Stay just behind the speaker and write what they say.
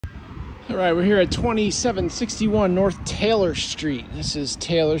All right, we're here at 2761 North Taylor Street. This is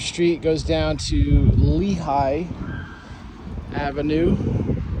Taylor Street, goes down to Lehigh Avenue.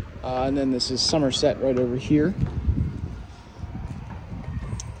 And then this is Somerset right over here.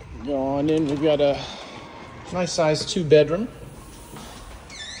 Go on in, we've got a nice size 2-bedroom.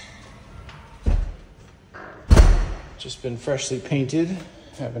 Just been freshly painted.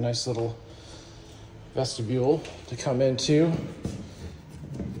 Have a nice little vestibule to come into.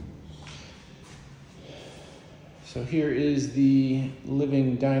 So here is the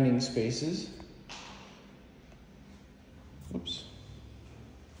living dining spaces. Oops.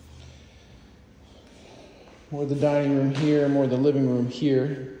 More the dining room here, more the living room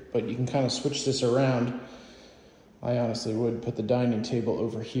here, but you can kind of switch this around. I honestly would put the dining table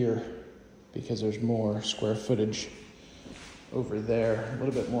over here because there's more square footage over there, a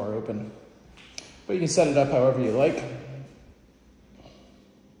little bit more open. But you can set it up however you like.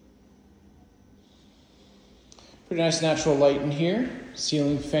 Pretty nice natural light in here,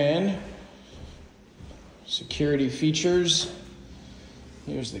 ceiling fan, security features.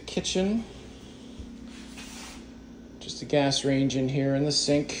 Here's the kitchen. Just a gas range in here and the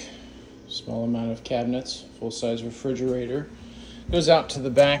sink. Small amount of cabinets, full-size refrigerator. Goes out to the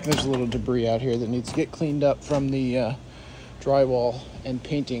back. There's a little debris out here that needs to get cleaned up from the drywall and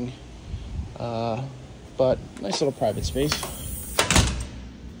painting. But nice little private space.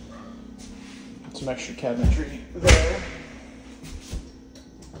 Some extra cabinetry there.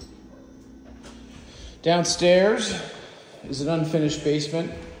 Downstairs is an unfinished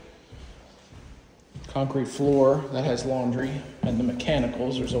basement. Concrete floor that has laundry and the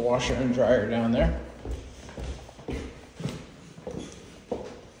mechanicals. There's a washer and dryer down there.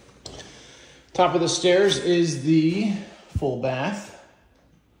 Top of the stairs is the full bath.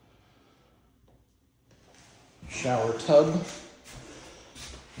 Shower tub.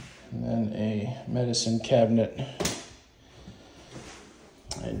 And then a medicine cabinet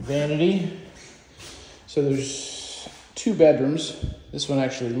and vanity. So there's 2 bedrooms. This one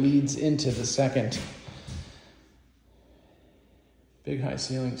actually leads into the second. Big high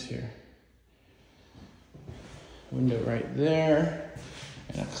ceilings here. Window right there.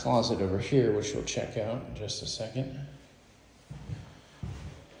 And a closet over here, which we'll check out in just a second.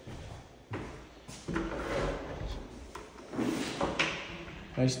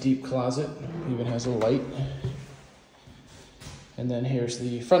 Nice deep closet, even has a light. And then here's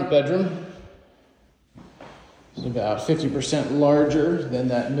the front bedroom. It's about 50% larger than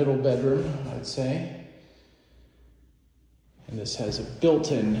that middle bedroom, I'd say. And this has a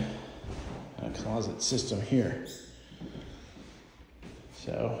built-in closet system here.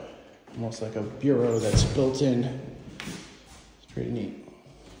 So, almost like a bureau that's built in. It's pretty neat.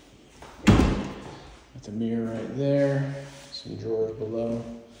 Got the mirror right there. Some drawers below.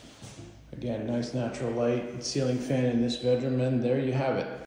 Again, nice natural light, ceiling fan in this bedroom, and there you have it.